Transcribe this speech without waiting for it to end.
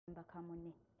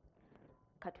Mbakamune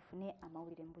katufune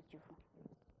amawulire mbujjuvu.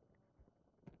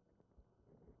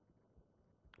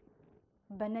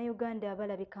 Bannayuganda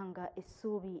balabika nga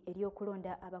essuubi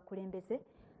ery'okulonda abakulembeze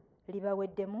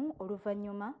libaweddemu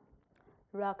oluvannyuma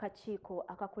lw'akakiiko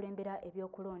akakulembera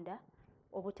ebyokulonda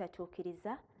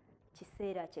obutatuukiriza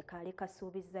kiseera kye kaali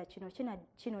kasuubizza.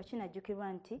 Kino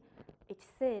kinajjukirwa nti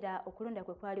ekiseera okulonda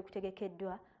kwe kwali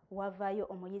kutegekeddwa wavaayo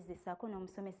omuyizi ssaako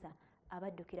n'omusomesa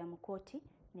abaddukira mu kkooti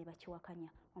ne bakiwakanya.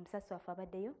 Omusasi waffe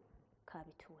abaddeyo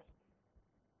kaabituwe.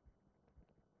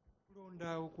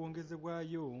 Okulonda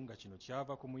okwongezebwayo nga kino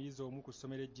kyava ku muyizi omu ku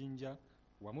ssomero ejjinja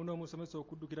wamu n'omusomesa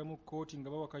okuddukira mu kkooti nga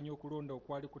bawakanya okulonda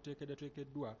okwali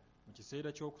kuteekeddwa mu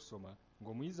kiseera ky'okusoma,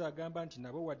 ng'omuyizi agamba nti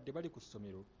nabo wadde bali ku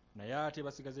ssomero naye ate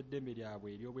basigaza eddembe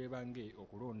lyabwe ery'obwebange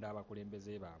okulonda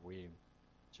abakulembeze baabwe.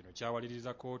 Kino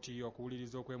kyawaliriza kkooti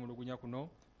okuwuliriza okwemulugunya kuno,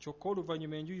 kyokka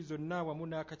oluvannyuma enjuyi zonna wamu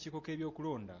n'akakiiko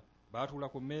k'ebyokulonda baatuula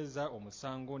ku mmeeza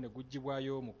omusango ne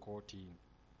guggyibwayo mu kkooti.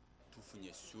 Tufunye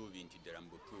essuubi nti ddala mu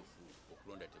butuufu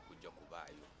okulonda tekujja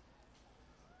kubaayo.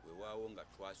 Weewaawo nga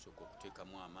twasooka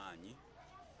okuteekamu amaanyi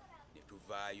ne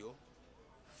tuvaayo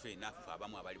ffe naffe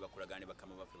abamu abaali bakolagana ne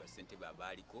bakama baffe bassentebe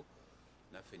abaaliko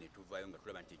naffe ne tuvaayo nga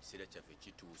tulaba nti ekiseera kyaffe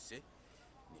kituuse,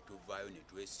 ne tuvaayo ne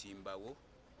twesimbawo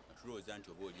nga tulowooza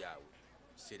nti oba oli awo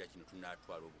ekiseera kino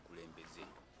tunaatwala obukulembeze,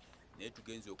 naye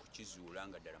tugenze okukizuula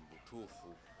nga ddala mu butuufu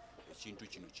ekintu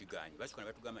kino kigaanye. Basukka ne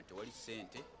batugamba nti tewali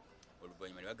ssente,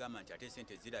 oluvannyuma ne bagamba nti ate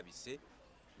ssente zirabise,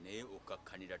 naye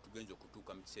okakkanira tugenze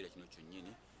okutuuka mu kiseera kino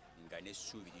kyonnyini nga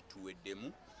n'essuubi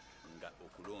lituweddemu nga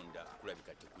okulonda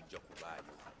kulabika tekujja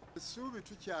kubaayo. Essuubi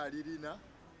tukyalirina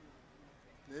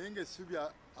naye ng'essuubi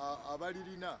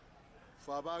abalirina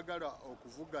ffe abaagala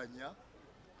okuvuganya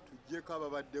tuggyeko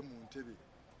ababadde mu ntebe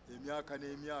emyaka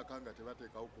n'emyaka nga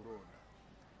tebateekawo kulonda,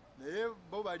 naye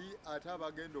bo bali ate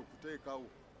abagenda okuteekawo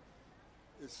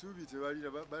essuubi tebalina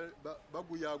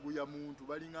baguyaaguya muntu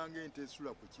balinganga ente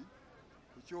esula ku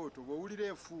kyoto. Bw'owulira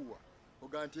efuuwa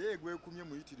oga nti egwekumye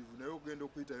muyitirivu naye ogenda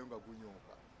okuyitayo nga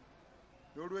gunyooka.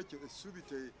 N'olwekyo essuubi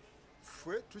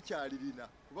ffe tukyalirina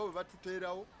kuba bwe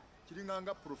batuteerawo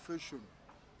kiringanga profession.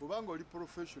 Bw'obanga oli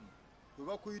profession bwe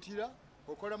bakuyitira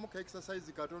okolamu ka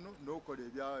exercise katono n'okola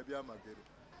ebyamagero.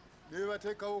 Naye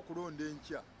bateekawo okulonda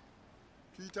enkya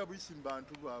tuyita buyisi mu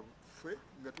bantu baffe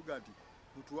nga tuga nti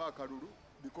mutuwa akalulu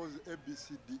because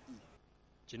ABCDE.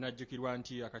 Kinajjukirwa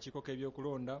nti akakiiko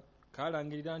k'ebyokulonda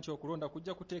kaalangirira nti okulonda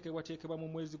kujja kuteekebwateekebwa mu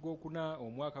mwezi gw'okuna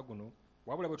omwaka guno,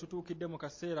 wabula bwe tutuukidde mu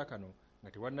kaseera kano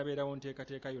nga tewannabeerawo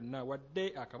nteekateeka yonna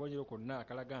wadde akabonero konna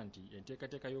akalaga nti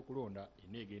enteekateeka y'okulonda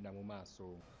eneegenda mu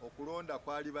maaso. Okulonda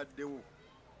kwali baddewo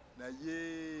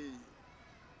naye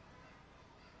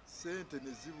ssente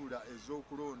ne zibula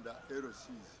ez'okulonda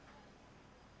LCs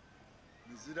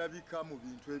ne zirabika mu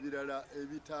bintu ebirala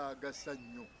ebitaagasa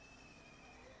nnyo.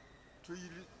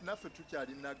 Naffe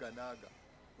tukyali naganaaga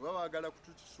oba baagala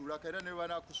kutusuulako era ne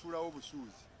banaakusuulawo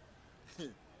obusuuzi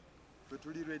ffe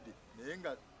tuli ready, naye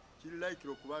nga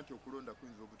kirilayikira okuba nti okulonda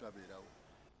kuyinza obutabeerawo.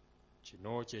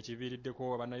 Kino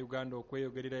kyekiviiriddeko Bannayuganda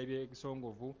okweyogerera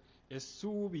eby'ebisongovu,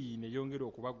 essuubi ne yongera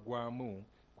okubaggwamu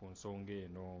ku nsonga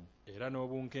eno. Era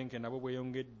n'obunkenke nabwo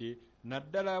bweyongedde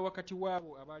naddala wakati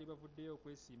waabo abaali bavuddeyo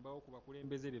okwesimbawo ku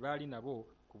bakulembeze be baali nabo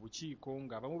ku bukiiko,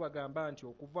 ng'abamu bagamba nti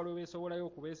okuva lwe beesobolayo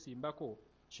okubeesimbako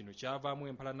kino kyavaamu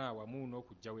empalana awamu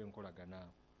n'okugyawo enkolagana.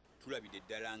 Tulabidde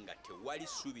ddala nga tewali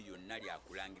ssuubi lyonna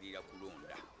lyakulangirira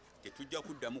kulonda. Tetujja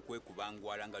kuddamu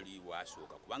kwekubangwala nga luli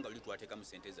bwasooka, kubanga luli twateekamu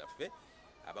ssente zaffe,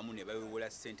 abamu ne bawewola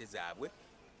ssente zaabwe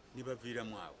ne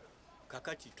baviiramu awo.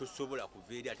 Kakati tosobola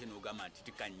kuva eri ate n'ogamba nti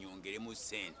tikanyongeremu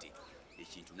ssente.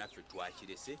 Ekintu naffe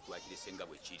twakirese nga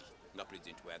bwe kiri, nga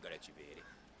pulezidenti bw'ayagala kibeere.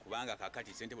 Kubanga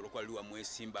kakati ssente bw'olwokuba luli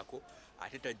wamwesimbako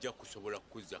ate tajja kusobola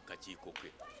kukuzza kakiiko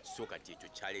ke. So kati ekyo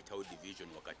kyaleetawo division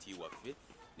wakati waffe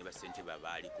ne bassentebe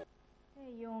abaaliko.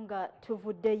 Eyo nga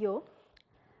tuvuddeyo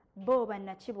bo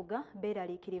bannakibuga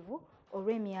beeraliikirivu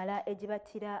olw'emyala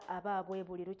egibattira abaabwe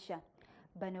buli lukya.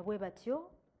 Bano bwe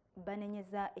batyo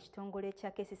banenyeza ekitongole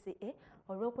kya KCCA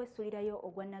olw'okwesuulirayo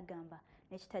ogwannagamba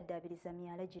n'ekitaddaabiriza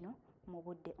myala gino mu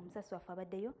budde. Omusasi waffe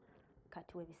abaddeyo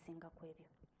katuwa ebisinga ku ebyo.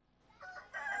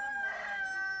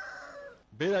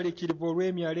 Beeraliikirivu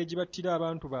olw'emyala egibattira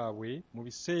abantu baabwe mu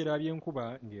biseera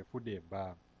by'enkuba ng'efudde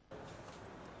ebba.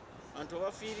 Anti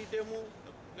obafiiriddemu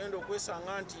genda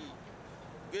okwesanga nti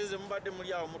genze mubadde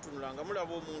muli awo mutunula nga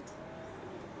mulaba omuntu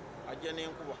ajja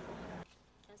n'enkuba.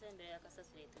 Ensembera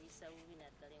y'akasasiro etuyisa bubi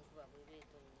naddala enkuba bw'eba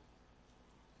etonnya.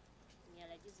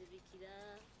 Emyala gizibikira,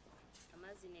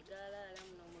 amazzi ne gaalaala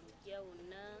muno mu luggya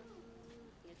wonna,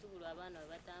 ne tubulwa abaana we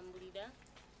batambulira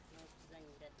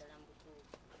n'okuzannyira ddala mu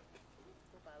butuufu.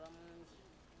 Kukaaba mungi.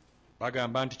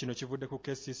 Bagamba nti kino kivudde ku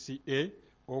KCCA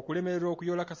okulemererwa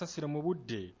okuyoola kasasiro mu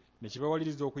budde ne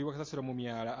kibawaliriza okuyiwa kasasiro mu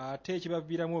myala ate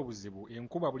ekibaviiramu obuzibu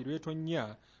enkuba buli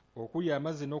lw'etonnya okuli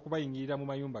amazzi n'okubayingirira mu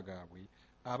mayumba gaabwe,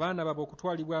 abaana baabwe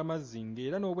okutwalibwa amazzi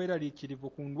ng'era n'obweraliikirivu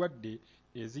ku ndwadde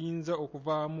eziyinza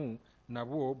okuvaamu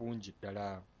nabwo bungi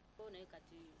ddala. Naye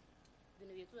kati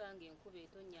bino bye tulaba ng'enkuba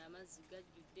etonnya amazzi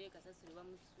gajjudde kasasiro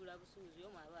bamusula busuuzi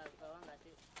omu abaava nga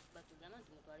ate batugamba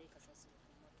nti mutwale kasasiro ku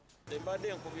mmotoka.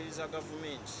 Mbadde nkubiriza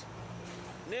gavumenti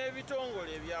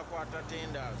n'ebitongole ebyakwata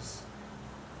tenders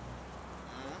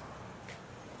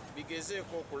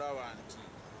bigezeeko okulaba nti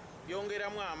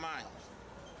byongeramu amaanyi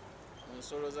mu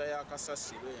nsoloza ya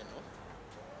kasasiro eno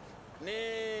ne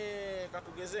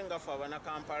katugeze ngafe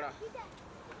abanakampala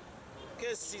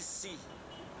KCC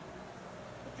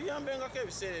tuyambengako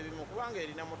ebiseera ebimu kubanga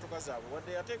erina motoka zaabwe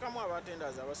wadde yateekamu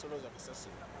abatenders abasoloza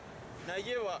kasasiro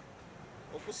naye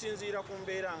okusinziira ku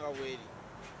mbeera nga bweri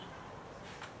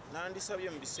nandisabye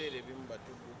mu biseera ebimu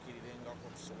batubuukirirengako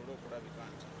tusobole okulabika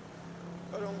nti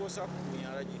balongoosa ku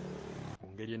myala gino. Ku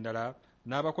ngeri endala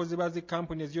n'abakozi ba zi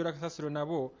kampuni eziyoola kasasiro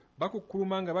nabo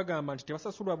bakukkuluma nga bagamba nti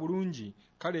tebasasulwa bulungi,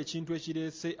 kale ekintu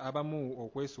ekireese abamu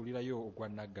okwesuulirayo ogwa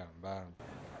naggamba.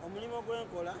 Omulimu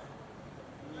gwenkola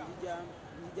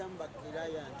njija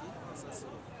mbakirayo nti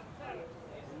kasasiro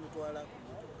emutwala ku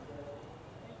motoka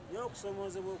naye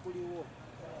okusomoozebwa okuliwo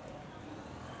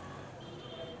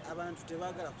abantu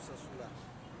tebaagala kusasula.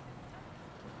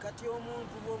 Kati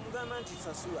omuntu bw'omugamba nti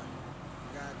sasula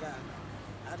ng'agaana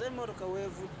ate emmotoka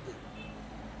weevudde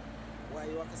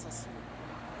waayiwa kasasiro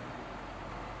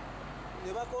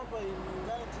ne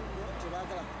bakompayininga nti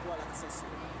tebaagala kutwala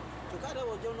kasasiro kyokka ate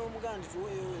bw'ojja n'omugamba nti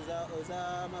tuweeyo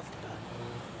ez'amafuta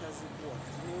tazikuwa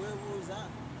kati neweebuuza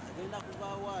agenda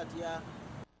kuvaawo atya.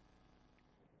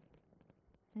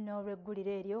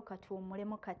 N'olwegguliro eryo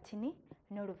katuwummulemu katini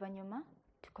n'oluvannyuma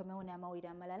tukomewo n'amawulire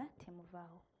amalala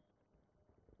temuvaawo.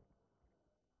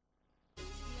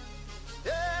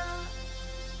 Yeah,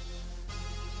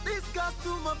 this goes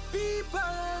to my people,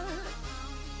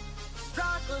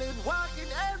 struggling,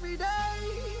 working every day.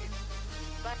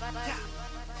 Yeah.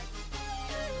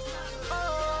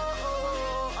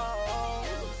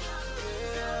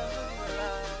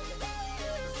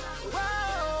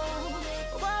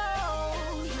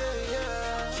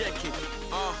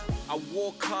 I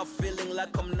woke up feeling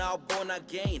like I'm now born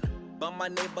again. But my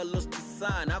neighbor lost his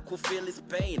son, I could feel his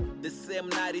pain. The same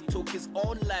night he took his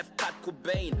own life, Kurt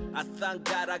Cobain. I thank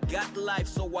God I got life,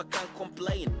 so I can't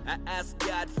complain. I asked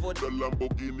God for the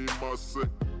Lamborghini Mercy,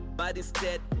 but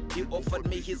instead he offered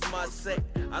me his mercy.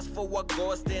 As for what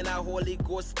ghost, then a Holy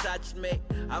Ghost touched me.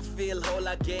 I feel whole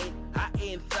again, I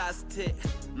ain't thirsty.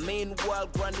 Meanwhile,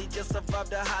 Granny just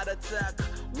survived a heart attack,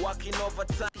 walking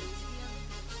overtime.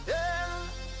 Yeah,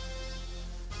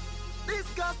 this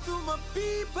goes to my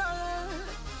people,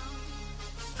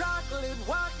 struggling,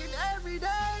 working every day.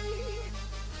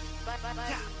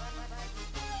 Yeah.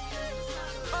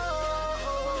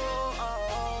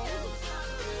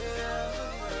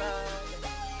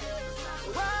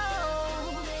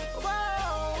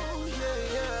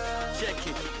 Check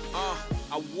it.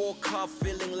 I woke up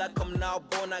feeling like I'm now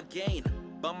born again.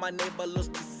 But my neighbor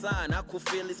lost his son, I could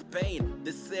feel his pain.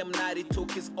 The same night he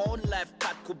took his own life,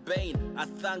 Kurt Cobain. I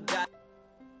thank God.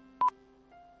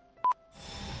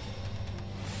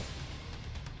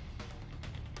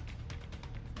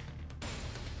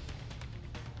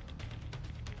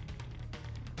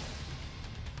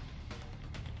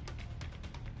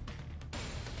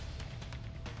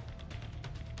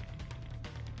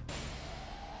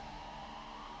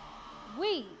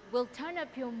 We will turn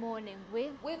up your morning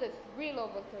with a thrill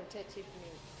of authoritative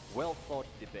news, well-thought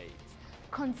debates,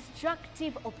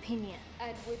 constructive opinion,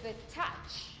 and with a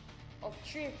touch of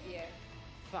trivia,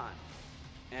 fun,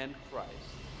 and Christ.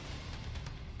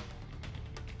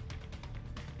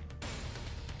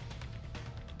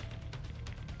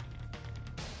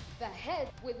 The head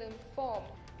will inform,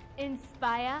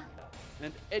 inspire,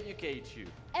 and educate you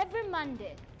every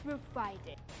Monday through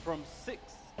Friday from 6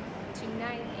 to 9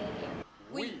 a.m.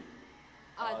 We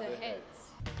are the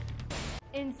heads.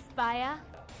 Inspire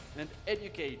and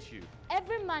educate you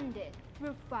every Monday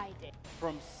through Friday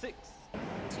from 6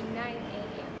 to 9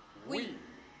 a.m. We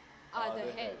are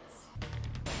the heads.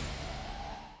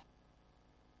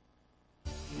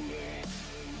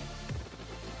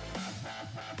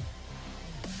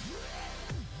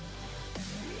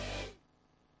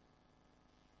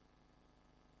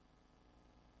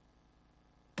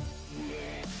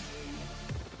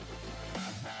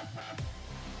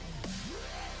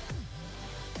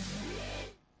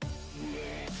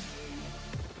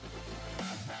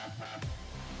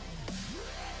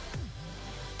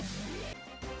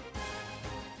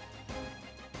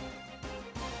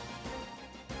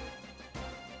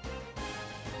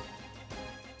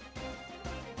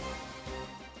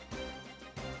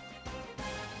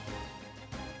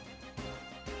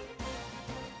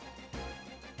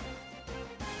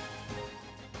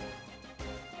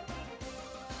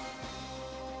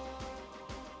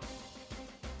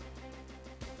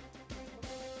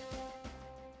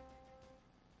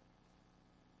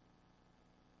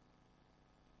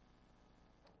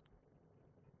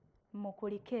 mu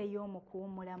kulikeeyo mu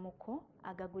kuwummulamuko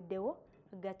agaguddewo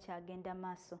gakyagenda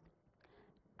maaso.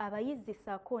 Abayizi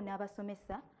ssaako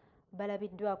n'abasomesa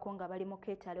balabiddwako nga bali mu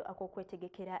keetalo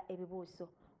ak'okwetegekera ebibuuzo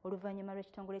oluvannyuma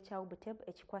lw'ekitongole kya UBUTEB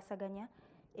ekikwasaganya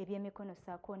ebyemikono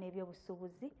ssaako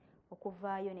n'ebyobusuubuzi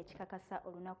okuvaayo ne kikakasa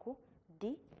olunaku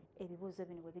ddi ebibuuzo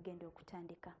bino bwe bigenda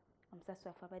okutandika. Omusasi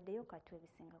waffe abaddeyo katuwa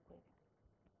ebisingako ebyo.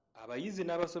 Abayizi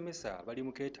n'abasomesa bali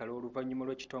mu keetalo oluvannyuma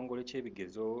lw'ekitongole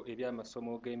ky'ebigezo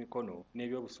eby'amasomo g'emikono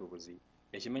n'ebyobusuubuzi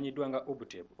ekimanyiddwa nga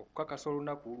UBUTEB okukakasa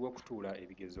olunaku lw'okutuula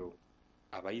ebigezo.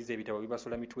 Abayizi ebitabo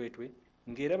bibasola mitwetwe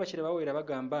ng'era bakira bawera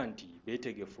bagamba nti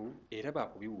beetegefu era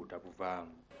baakubiwuuta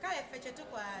buvaamu. Kale ffe kye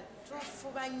tukola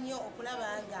tufuba nnyo okulaba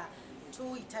nga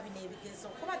tuyita bino ebigezo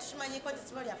kuba tukimanyiko nti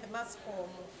essimu lyaffe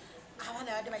masikomu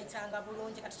abaana badde bayitanga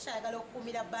bulungi kati tukyayagala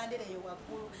okukuumira bandera eyo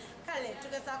waggulu. Kale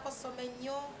tugezaako ssoma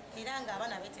ennyo era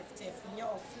ng'abaana beeteefuteefu nnyo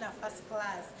okufuna first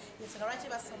class. Ensonga lwaki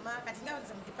basoma kati nga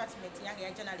nze mu department yange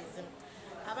ya journalism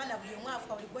abaana buli omu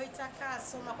afuka buli gw'oyitako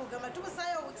asoma kugamba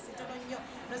tubusaayo wiiki ntono nnyo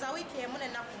noza wiiki emu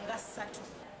n'ennaku nga 3.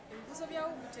 Ebibuuzo bya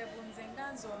UBUTEB nze nga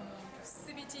nze omuntu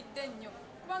sibitidde nnyo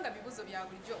kubanga bibuuzo bya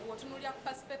bulijjo w'otunuulira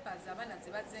past papers abaana ze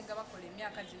bazzenga bakola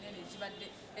emyaka ginene egibadde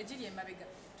egiri emabega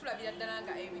tulabira ddala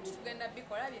nga ebintu tugenda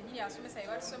bikola byennyini abasomesa bye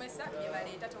batusomesa bye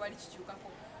baleeta tewali kikyukako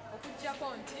okuggyako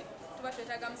nti tuba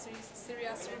twetaagamu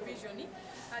serious revision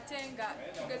ate nga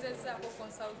tugezezzaako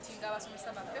consulting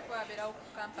abasomesa baffe kuba babeerawo ku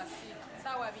kampasi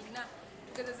ssaawa 4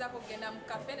 tugezezzaako okugenda mu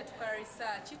kafe ne tukola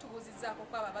research tubuuzizzaako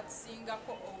ku abo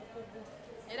abatusingako obukugu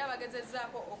era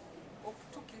bagezezzaako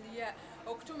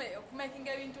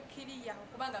okumakinga ebintu kiriya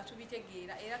okubanga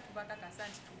tubitegeera era tubakakasa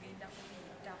nti tugenda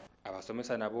kubiyita.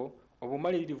 Abasomesa nabo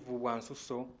obumalirivu bwa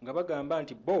nsusso nga bagamba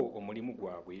nti bo omulimu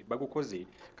gwabwe bagukoze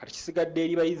kati kisigadde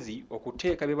eri bayizi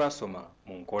okuteeka bye basoma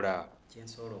mu nkola.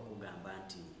 Kyensobola okugamba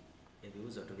nti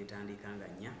ebibuuzo tubitandikanga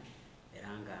nnya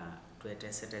era nga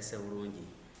tweteeseteese bulungi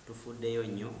tufuddeyo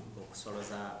nnyo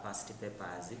okusoloza past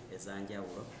papers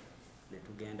ezanjawulo ne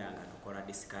tugenda nga tukola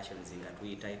discussions nga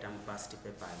tuyitayita mu past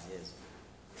papers ezo.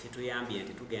 Kituyambye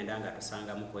nti tugenda nga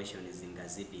tusangamu questions nga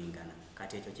zidingana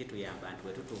kati ekyo kituyamba nti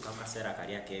bwe tutuuka ku kaseera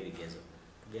kali ak'ebigezo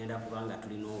tugenda kuba nga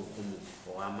tulina obukumu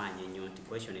ow'amaanyi ennyo nti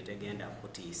question tegenda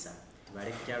kutiisa.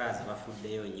 Balekitalazi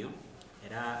bafuddeyo nnyo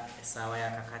era essaawa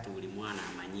yakakati buli mwana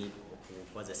amanyi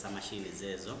okukozesa mashines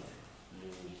ezo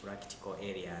mu practical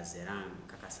areas era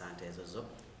nkakasa nti ezo zo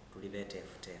tuli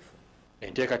beeteefuteefu.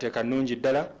 Enteekateeka nnungi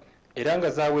ddala era nga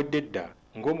zaawedde dda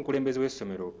ng'omukulembeze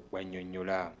w'essomero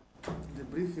bw'annyonnyola. The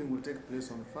briefing will take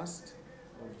place on 1st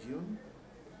of June.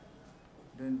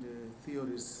 Then the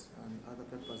theories and other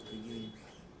papers begin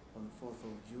on 4th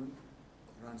of June,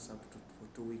 runs up for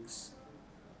 2 weeks.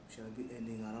 We shall be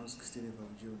ending around 16th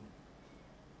of June.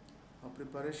 Our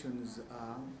preparations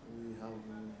are, we have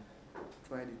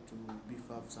tried to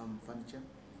beef up some furniture.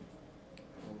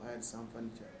 We've hired some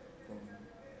furniture from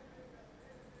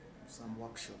some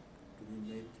workshop to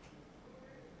be made.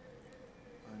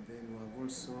 And then we have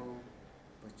also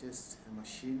purchased a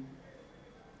machine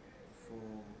for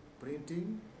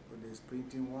printing, for this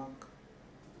printing work.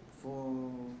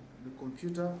 For the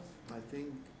computer, I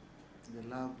think the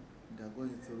lab, they are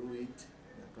going through it.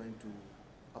 They are trying to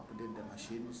update the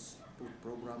machines, put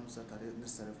programs that are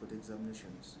necessary for the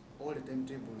examinations. All the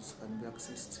timetables can be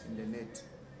accessed in the net.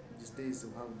 These days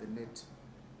we have the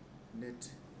net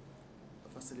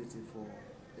facility for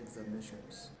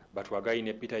examinations.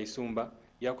 Batwagayine Peter Isumba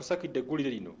yakusakidde eggulire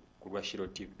lino ku lwa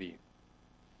SHILOH TV.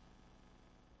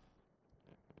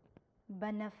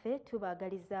 Bannaffe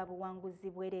tubaagaliza buwanguzi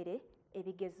bwerere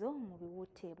ebigezo mu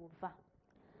biwuute buva.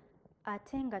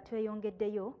 Ate nga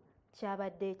tweyongeddeyo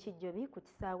kyabadde kijjobi ku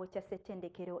kisaawe kya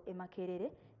ssettendekero e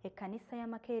Makerere ekkanisa ya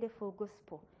Makerere Full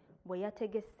Gospel bwe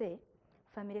yategese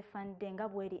Family Fund nga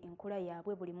bweri enkola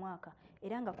yaabwe buli mwaka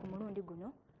era nga ku mulundi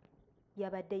guno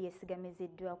yabadde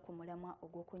yeesigamiziddwa ku mulamwa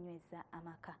ogw'okunyweza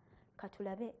amaka.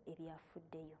 Katulabe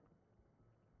ebyafuddeyo.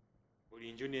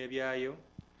 Buli nju n'ebyayo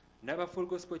n'aba Full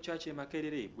Gospel Church e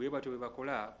Makerere bwe batyo bwe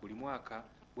bakola buli mwaka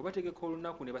bwe bategeka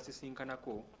olunaku ne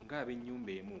basisinkanako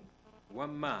ng'ab'ennyumba emu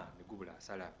wamma ne gubula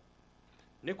asala.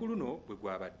 Ne ku luno bwe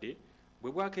gwabadde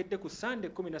bwe bwakedde ku Sunday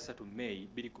 13 May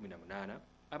 2018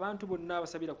 abantu bonna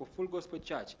abasabira ku Full Gospel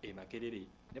Church e Makerere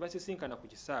ne basisinkana ku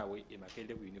kisaawe e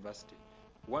Makerere University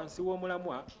wansi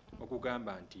w'omulamwa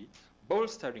okugamba nti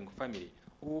bolstering family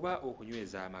oba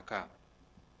okunyweza amaka.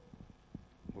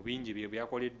 Mu bingi bye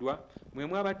byakoleddwa mwe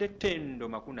mwabadde Ttendo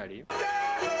Makunale,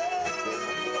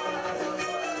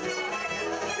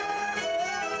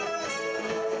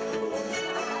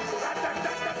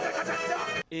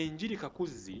 Enjiri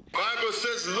Kakuzzi, Bible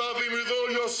says love him with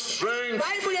all your strength.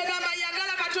 Bible yagamba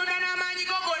yagala Katonda n'amaanyi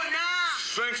go gonna.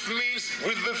 Strength means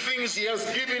with the things he has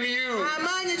given you.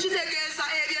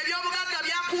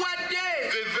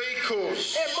 The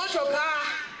vehicles,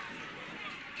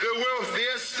 the wealth, the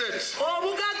assets,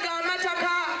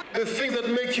 the things that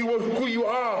make you who you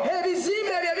are.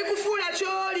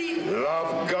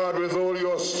 Love God with all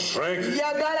your strength.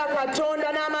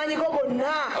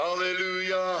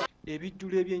 Hallelujah.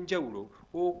 Ebijjulo ebyenjawulo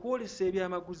okwolesa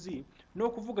ebyamaguzi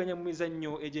n'okuvuganya mu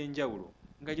mizannyo egy'enjawulo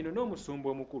nga gino n'omusumba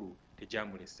omukulu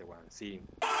tegyamulese wansi.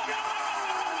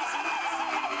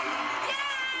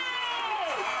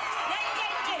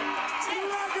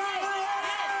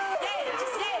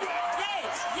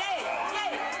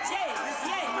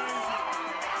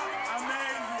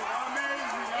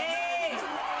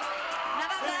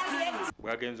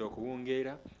 Bwagenza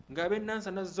okuwungeera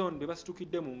ng'ab'ennansana zone be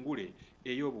basitukidde mu ngule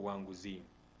ey'obuwanguzi.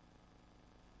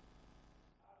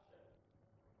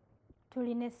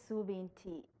 Tulina essuubi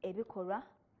nti ebikolwa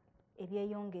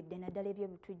ebyeyongedde naddala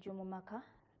eby'obutujju mu maka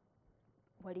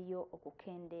waliyo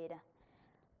okukendeera.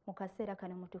 Mu kaseera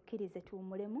kano mutukkirize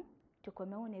tuwummulemu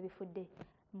tukomewo n'ebifudde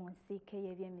mu nsiike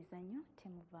y'ebyemizannyo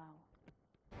temuvaawo.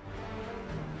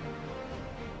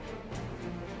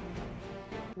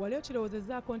 Wali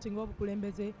okirowoozezaako nti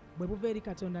ng'obukulembeze bwe buva eri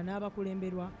Katonda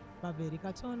n'abakulemberwa bava eri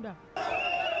Katonda?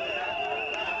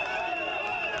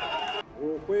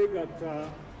 Okwegatta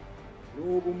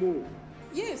n'obumu.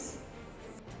 Yes.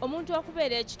 Omuntu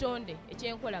okubeera ekitonde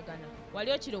ekyenkolagana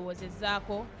wali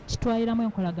okirowoozezaako? Kitwaliramu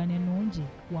enkolagana ennungi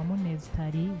wamu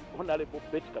n'ezitali. Honorable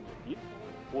Betty Kamugi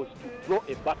was to draw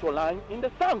a battle line in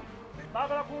the sand.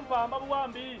 Bagala kumpamba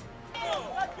buwambi.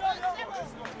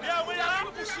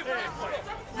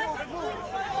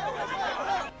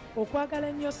 Okwagala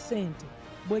ennyo ssente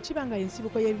bwe kiba nga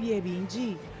ensibuko y'ebibi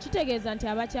ebingi kitegeeza nti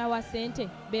abakyawa ssente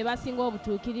be basinga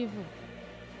obutuukirivu.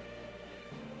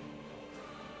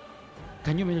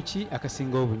 Kanyumenyo ki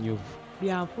akasinga obunyuvu?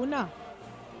 Byanfuna,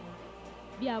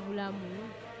 bya bulamu,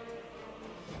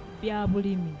 bya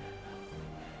bulimi,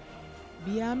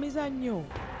 bya mizannyo,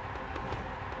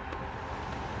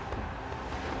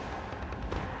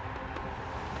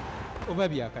 oba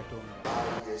bya Katonda.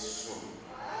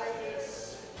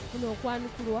 Kuno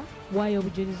okwanukulwa waayo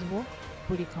obujulizi bwo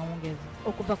buli kawungezi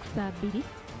okuva ku saa 2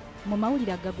 mu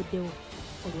mawulire agaguddewo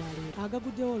olwaleero.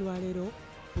 Agaguddewo olwaleero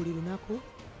buli lunaku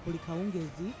buli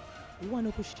kawungezi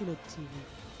wano ku SHILOH TV.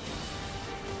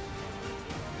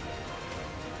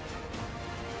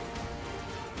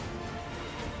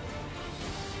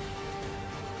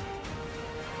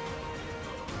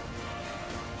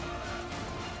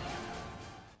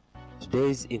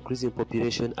 Today's increasing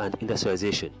population and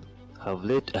industrialization have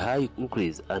led a high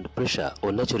increase and pressure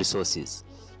on natural resources,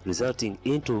 resulting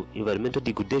into environmental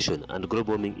degradation and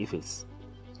global warming effects.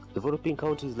 Developing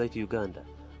countries like Uganda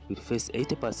will face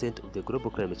 80% of the global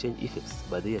climate change effects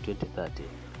by the year 2030.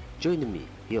 Join me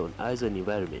here on Eyes on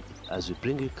Environment as we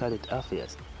bring you current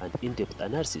affairs and in-depth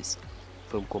analysis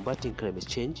from combating climate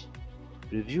change,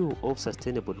 review of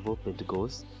sustainable development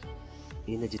goals,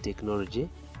 energy technology,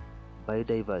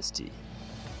 biodiversity,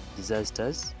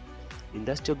 disasters,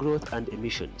 industrial growth and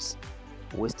emissions,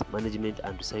 waste management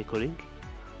and recycling,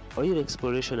 oil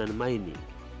exploration and mining,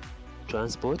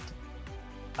 transport,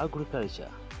 agriculture,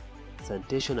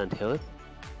 sanitation and health,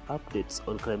 updates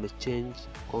on climate change,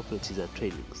 conferences and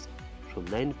trainings from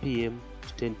 9 p.m.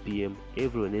 to 10 p.m.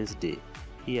 every Wednesday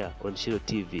here on SHILOH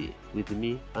TV with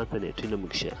me, Anthony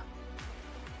Mugisha.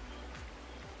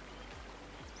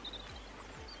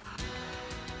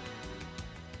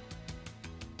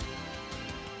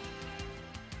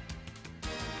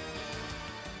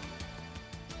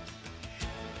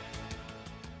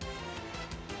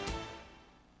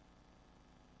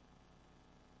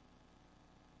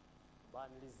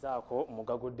 Zaako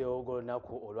mugaguddewo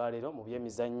g'olunaku olwaleero mu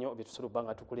byemizannyo byetusobola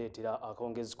nga tukuleetera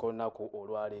akawungezi k'olunaku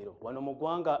olwaleero. Wano mu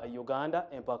ggwanga Uganda,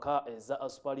 empaka eza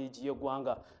Super League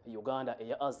y'eggwanga Uganda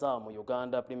eya Azam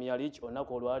Uganda Premier League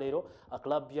olunaku olwaleero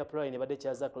club ya Pride ebadde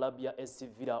kyaza club ya SC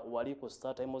Villa wali ku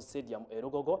StarTimes Stadium e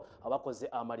Lugogo abakoze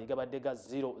amaliga badde ga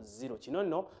 0-0. Kino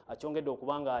nno akyongedde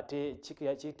okubanga ate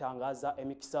kitangaaza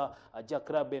emikisa ajja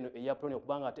club eno eya Pride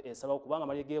okubanga ate esalawo okubanga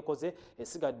amaliga geekoze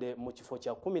esigadde mu kifo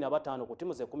kya 15 ku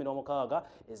ttiimu ze 16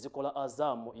 ezikola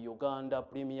Azam Uganda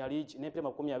Premier League n'empya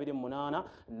 28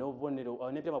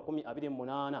 n'obubonero n'empya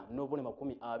 28 n'obubonero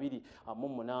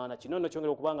 28. Kino nno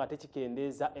kyongera okubanga ate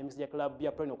kikendeeza emikisa ya club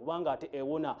ya Pride okubanga ate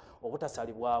ewona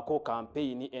obutasalibwako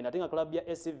campaign ate nga club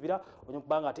ya SC Villa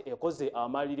okubanga ate ekoze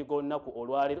amaliri g'olunaku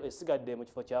olwaleero esigadde mu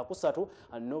kifo kya 3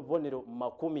 n'obubonero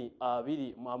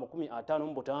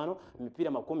 55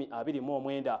 emipiira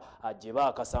 29 gye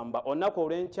baakasamba. Olunaku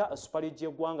olw'enkya Super League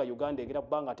y'eggwanga Uganda egenda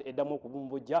kuba nga eddamu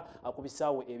okubumbujja ku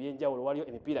bisaawe ebyenjawulo. Waliyo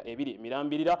emipiira ebiri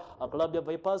mirambirira. Club ya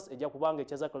Vipers ejja kubanga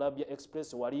ekyaza Club ya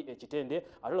Express wali ekitende,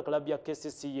 ate Club ya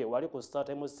KCCA wali ku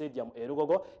StarTime Stadium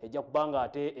Erugogo ejja kubanga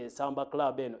ate esamba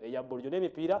club eno eya Bulijjo.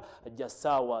 N'emipiira gya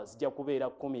ssaawa zijja kubeera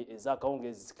 10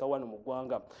 ez'akawungezi kawano mu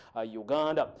ggwanga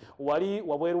Uganda. Wali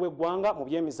wabweru w'eggwanga mu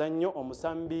byemizannyo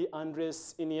omusambi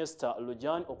Andres Iniesta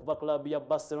Lujan okuva Club ya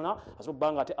Barcelona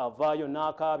asobola okuba ate avaayo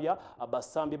n'akaabya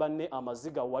abasambi banne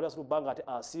amaziga. Wali asobola okuba ate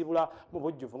asiibula mu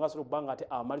bujjuvu nga asobola okuba ate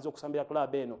amaliza okusambira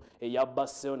club eno eya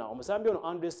Barcelona. Omusambi ono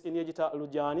Andres Iniesta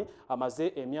Lujan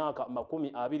amaze emyaka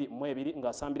 22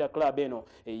 ng'asambira club eno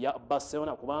eya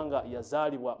Barcelona kubanga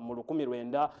yazaalibwa mu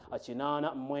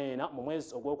 1984 mu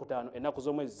mwezi ogwokutaano ennaku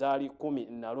z'omwezi zaali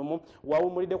 11.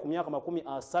 Wawumulidde ku myaka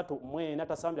 34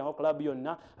 tasambiranga club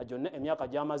yonna emyaka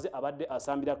gy'amaze abadde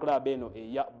asambira club eno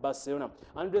eya Barcelona.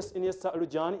 Andres Iniesta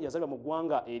Lujan yazaalibwa mu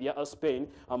ggwanga erya Spain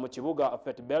mu kibuga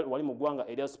Fetbel wali mu ggwanga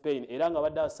erya Spain era nga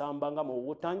abadde asambanga mu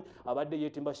Wutan abadde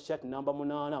yeetimba shirt namba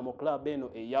 8 mu club eno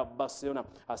eya Barcelona.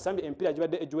 Asambye empiira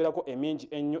gibadde egiwerako emingi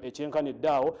ennyo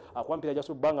ekyenkaniddeawo akuba mpiira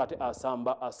gy'asobola ate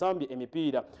asambye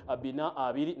emipiira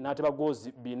 42 n'ateba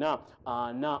goozi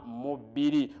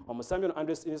 442. Omusambi ono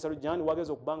Andres Iniesta Lujan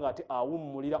wageza okubanga ate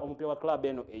awummulira omupiira wa club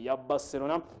eno eya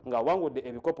Barcelona ng'awangudde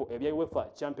ebikopo ebya UEFA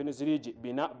Champions League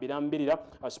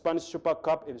 4 Spanish Super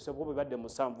Cup ebikopo bibadde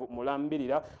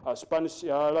 7 Spanish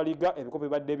La Liga ebikopo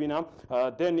bibadde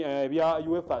 4 then ebya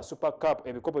UEFA Super Cup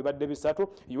ebikopo bibadde 3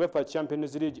 UEFA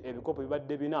Champions League ebikopo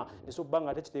bibadde 4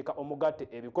 nesobanga ate kiteeka omugatte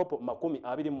ebikopo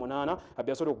 28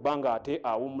 abyasobola okubanga ate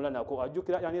awummula nako.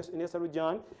 Ajjukira Iniesta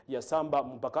Lujan yasamba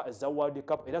mu mpaka za World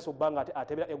Cup era sobanga ate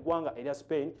atebera eggwanga erya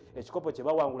Spain ekikopo kye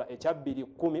bawangula ekya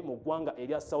 2-10 mu ggwanga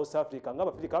erya South Africa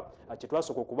ng'Abafirika kye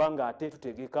twasooka okubanga ate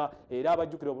tutegeka era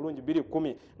abajjukira obulungi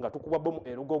 2-10 nga tukubwa bomu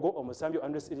erugogo. Omusambi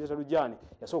Andres Iniesta Lujan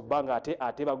yasobola okubanga ate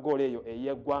ateba goolo eyo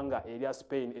ey'eggwanga erya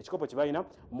Spain ekikopo kye balina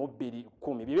mu 2-10.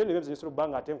 Bibyo nibyo bisobola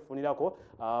okubanga ate nfunirako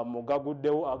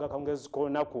mugaguddewo agakawungezi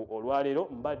k'olunaku olwaleero.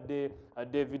 Mbadde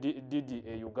David Didi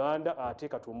e Uganda ate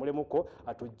katuwumulemuko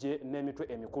atujje n'emitwe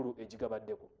emikulu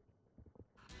egigabaddeko.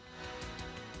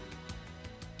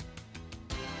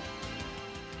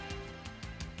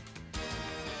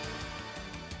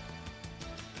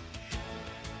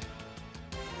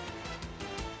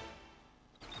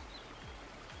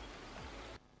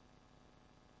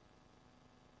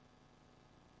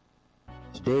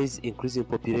 Today's increasing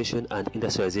population and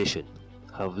industrialization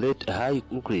have led a high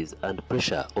increase and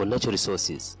pressure on natural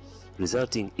resources,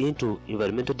 resulting into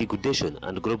environmental degradation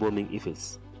and global warming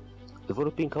effects.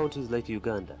 Developing countries like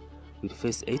Uganda will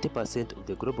face 80% of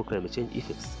the global climate change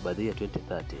effects by the year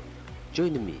 2030.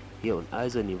 Join me here on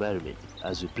Eyes on Environment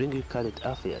as we bring you current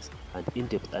affairs and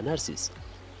in-depth analysis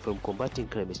from combating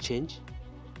climate change,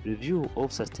 review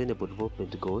of sustainable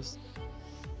development goals,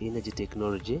 energy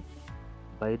technology,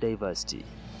 biodiversity,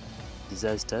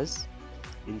 disasters,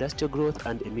 industrial growth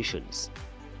and emissions,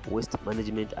 waste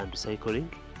management and recycling,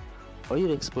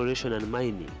 oil exploration and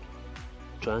mining,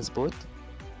 transport,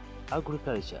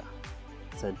 agriculture,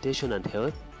 sanitation and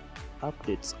health,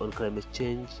 updates on climate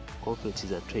change,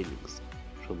 conferences and trainings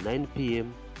from 9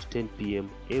 p.m. to 10 p.m.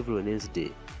 every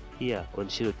Wednesday here on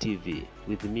SHILOH TV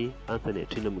with me, Anthony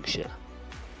Twinomugisha.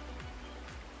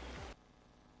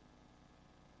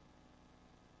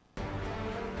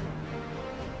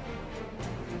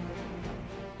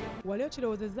 Wali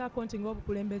okirowoozezaako nti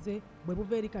ng'obukulembeze bwe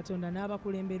buva eri Katonda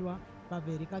n'abakulemberwa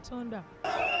bava eri Katonda?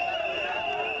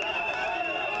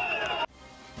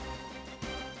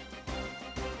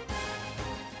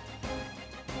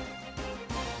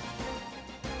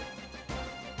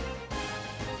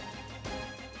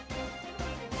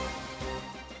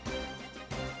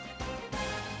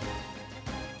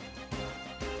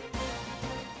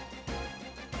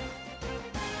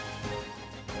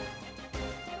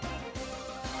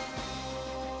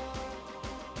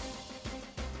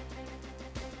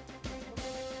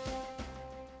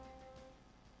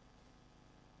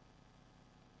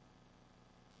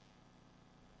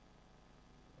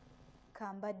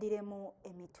 Kambaddiremu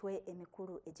emitwe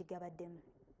emikulu egigabaddemu.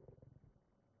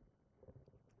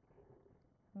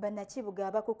 Bannakibuga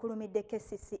abakukulumidde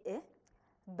KCCA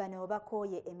bano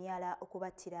bakooye emyala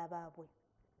okubattira abaabwe.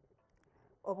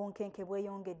 Obunkenke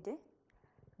bweyongedde,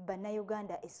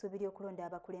 Bannayuganda essuubi ly'okulonda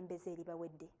abakulembeze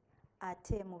eribawedde.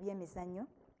 Ate mu byemizannyo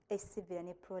Esivira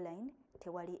ne Proline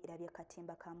tewali erabye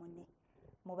katimba ka munne.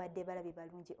 Mubadde balabi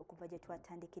balungi okuva gye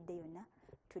twatandikidde yonna,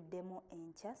 tuddemu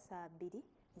enkya saa 2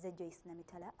 ze Joyce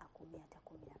Namitala akumya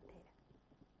atakumira mpeera.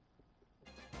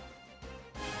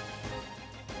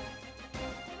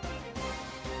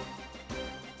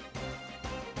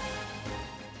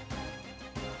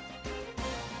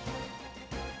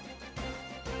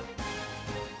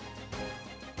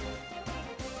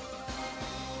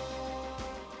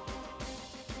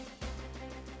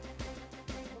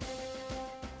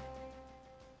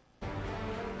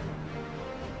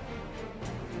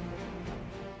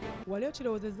 wali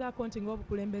okirowoozezzaako nti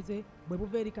ng'obukulembeze bwe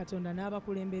buva eri Katonda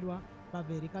n'abakulemberwa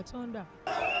bava eri Katonda?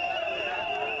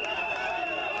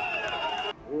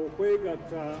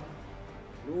 okwegatta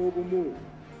n'obumu.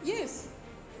 Yes.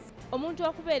 Omuntu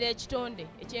okubeera ekitonde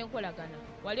ekyenkolagana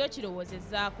wali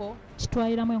okirowoozezzaako?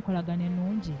 Kitwaliramu enkolagana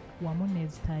ennungi wamu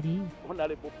n'ezitali.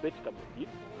 Honorable Betty Kamugi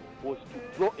was to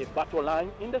draw a battle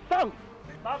line in the sand.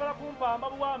 Baagala kumpamba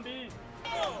buwambi.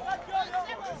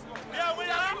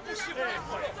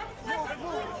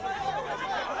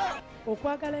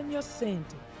 Okwagala ennyo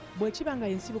ssente bwe kiba nga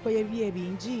y'ensibuko y'ebibi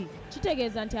ebingi,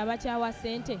 kitegeeza nti abakyawa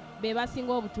ssente be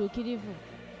basinga obutuukirivu.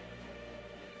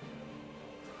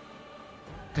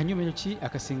 Kanyumenyo ki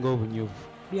akasinga obunyuvu?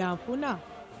 Byanfuna,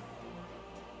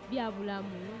 Bya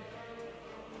bulamu,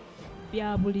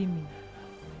 bya bulimi,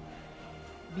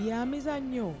 bya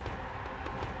mizannyo,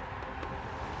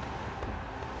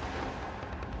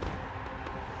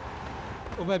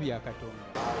 oba bya Katonda?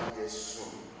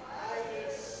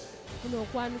 kuno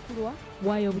okwanukulwa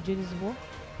waayo obujulizi bwo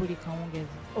buli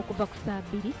kawungezi. Okuva ku saa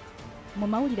 2 mu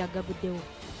mawulire agaguddewo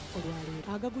olwaleero.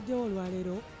 Agaguddewo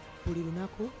olwaleero buli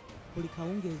lunaku buli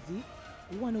kawungezi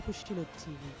wano ku SHILOH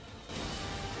TV.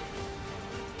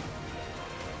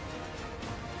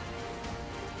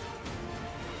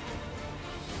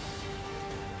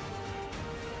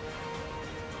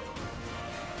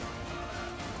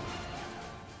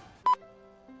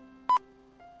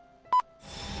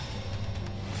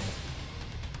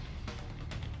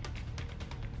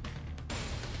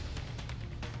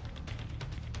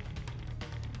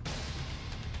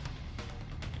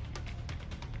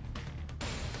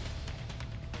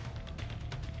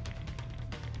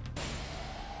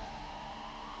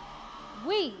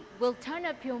 We will turn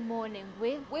up your morning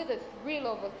with a thrill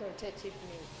of authoritative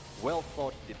news,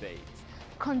 well-thought debates,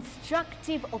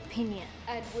 constructive opinion,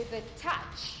 and with a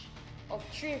touch of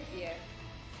trivia,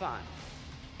 fun,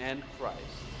 and Christ.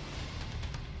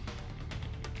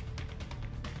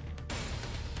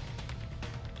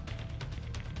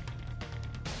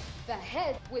 The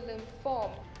head will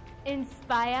inform,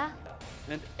 inspire,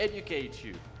 and educate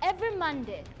you every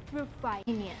Monday through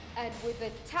Friday, and with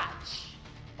a touch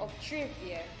of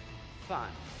trivia, fun,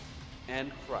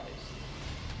 and Christ.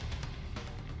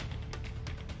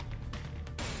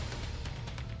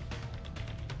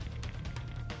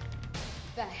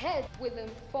 The head will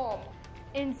inform,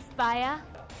 inspire,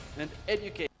 and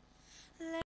educate.